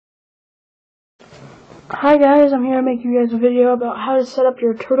Hi guys, I'm here to make you guys a video about how to set up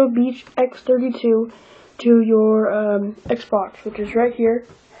your Turtle Beach X32 to your Xbox, which is right here.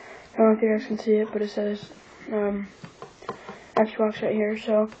 I don't know if you guys can see it, but it says Xbox right here.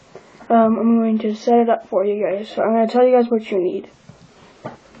 So I'm going to set it up for you guys. So I'm going to tell you guys what you need.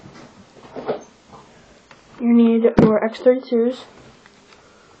 You need your X32s.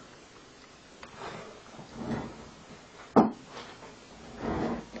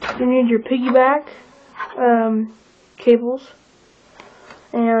 You need your piggyback cables,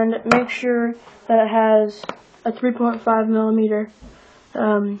 and make sure that it has a 3.5mm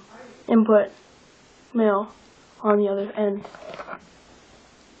input male on the other end.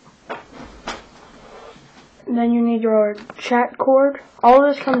 And then you need your chat cord. All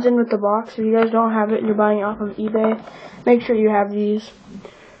of this comes in with the box. If you guys don't have it and you're buying it off of eBay, make sure you have these.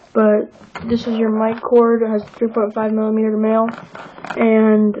 But this is your mic cord. It has 3.5mm male,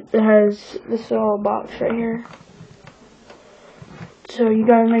 and it has this little box right here. So you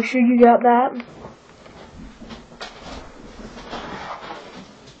gotta make sure you got that.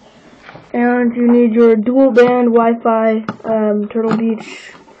 And you need your dual band Wi-Fi Turtle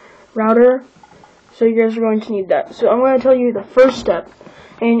Beach router. So you guys are going to need that. So I'm going to tell you the first step,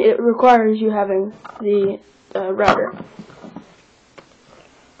 and it requires you having the router.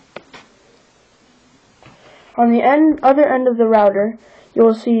 On the other end of the router, you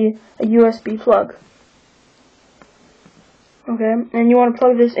will see a USB plug. Okay, and you want to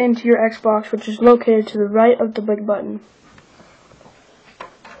plug this into your Xbox, which is located to the right of the big button.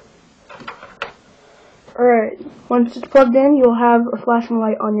 Alright, once it's plugged in, you'll have a flashing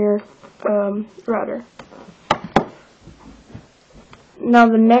light on your router. Now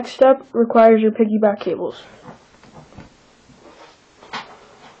the next step requires your piggyback cables.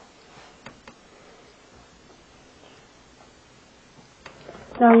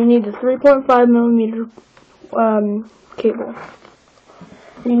 Now you need the 3.5mm cable.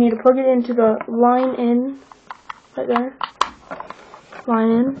 You need to plug it into the line in, right there.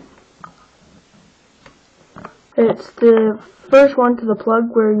 Line in. It's the first one to the plug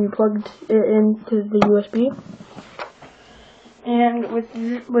where you plugged it into the USB. And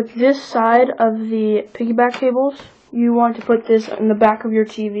with this side of the piggyback cables, you want to put this in the back of your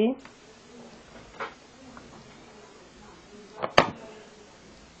TV.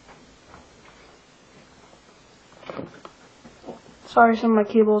 Sorry, some of my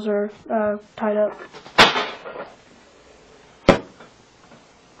cables are tied up.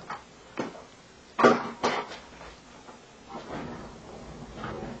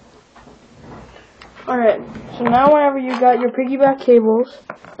 Alright, so now whenever you got your piggyback cables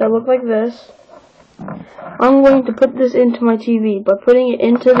that look like this, I'm going to put this into my TV by putting it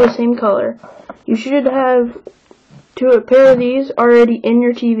into the same color. You should have a pair of these already in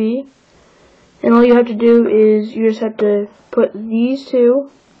your TV, and all you have to do is you just have to put these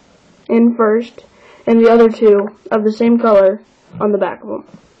two in first and the other two of the same color on the back of them.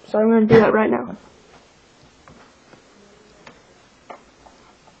 So I'm going to do that right now.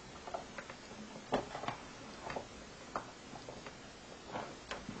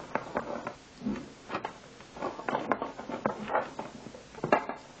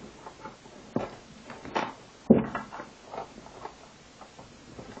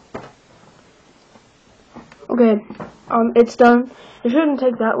 Okay, it's done. It shouldn't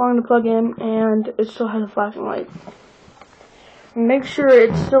take that long to plug in, and it still has a flashing light. Make sure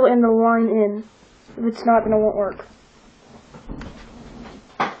it's still in the line in. If it's not, then it won't work.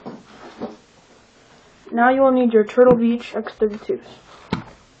 Now you will need your Turtle Beach X32s.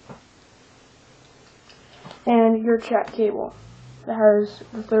 And your chat cable. That has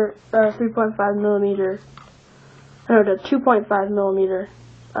the 3.5mm, no, the 2.5mm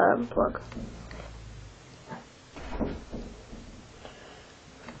plug.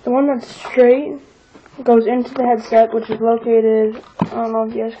 The one that's straight goes into the headset, which is located, I don't know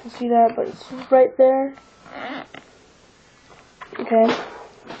if you guys can see that, but it's right there. Okay.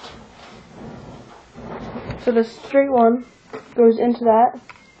 So the straight one goes into that.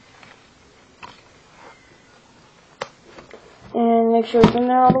 And make sure it's in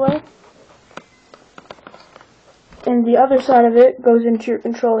there all the way. And the other side of it goes into your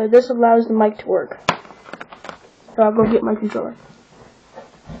controller. This allows the mic to work. So I'll go get my controller.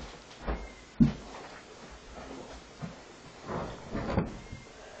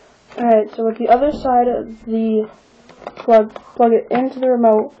 Alright, so with the other side of the plug it into the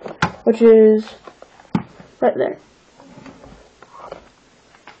remote, which is right there.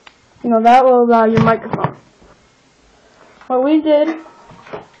 That will allow your microphone. What we did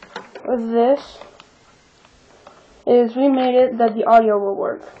with this is we made it that the audio will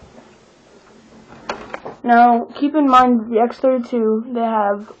work. Now, keep in mind the x32, they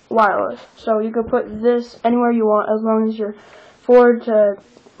have wireless, so you can put this anywhere you want as long as you're 4 to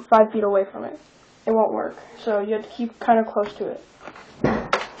 5 feet away from it. It won't work, so you have to keep kind of close to it.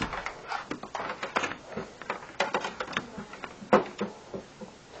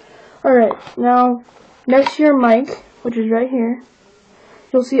 Alright, now next to your mic, which is right here,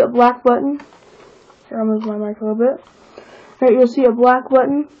 you'll see a black button. Here, I'll move my mic a little bit. Alright, you'll see a black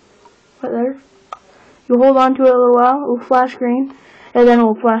button right there. You hold on to it a little while, it will flash green, and then it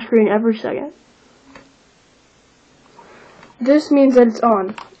will flash green every second. This means that it's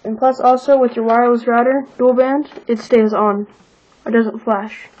on. And plus also with your wireless router, dual band, it stays on. It doesn't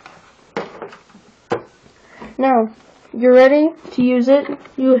flash. Now, you're ready to use it.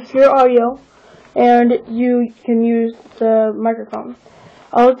 You hear audio, and you can use the microphone.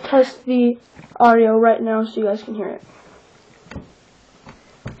 I'll test the audio right now so you guys can hear it.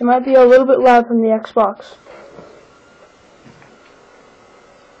 It might be a little bit loud from the Xbox.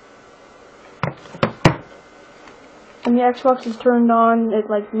 When the Xbox is turned on, it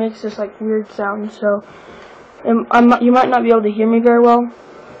like makes this like weird sound. So you might not be able to hear me very well,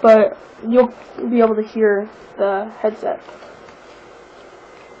 but you'll be able to hear the headset.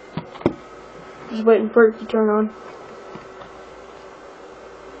 Just waiting for it to turn on.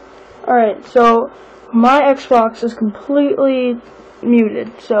 Alright, so my Xbox is completely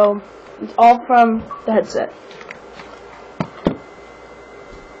muted, so it's all from the headset.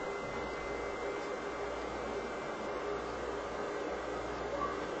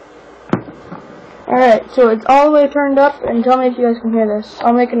 Alright, so it's all the way turned up, and tell me if you guys can hear this.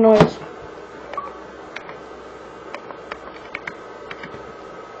 I'll make a noise.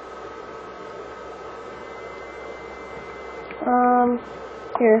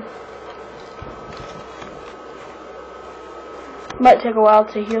 Here. Might take a while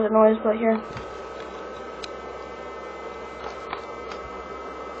to hear the noise, but here.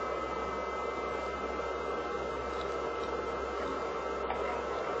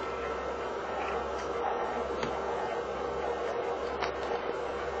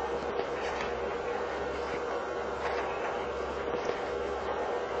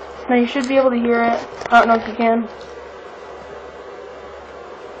 Now you should be able to hear it. I don't know if you can.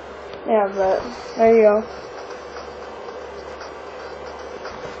 Yeah, but there you go.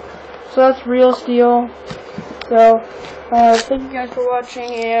 So that's real steel. So thank you guys for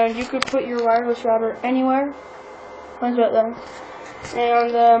watching, and you could put your wireless router anywhere. Mine's right there.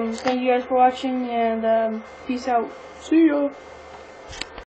 And thank you guys for watching, and peace out. See ya.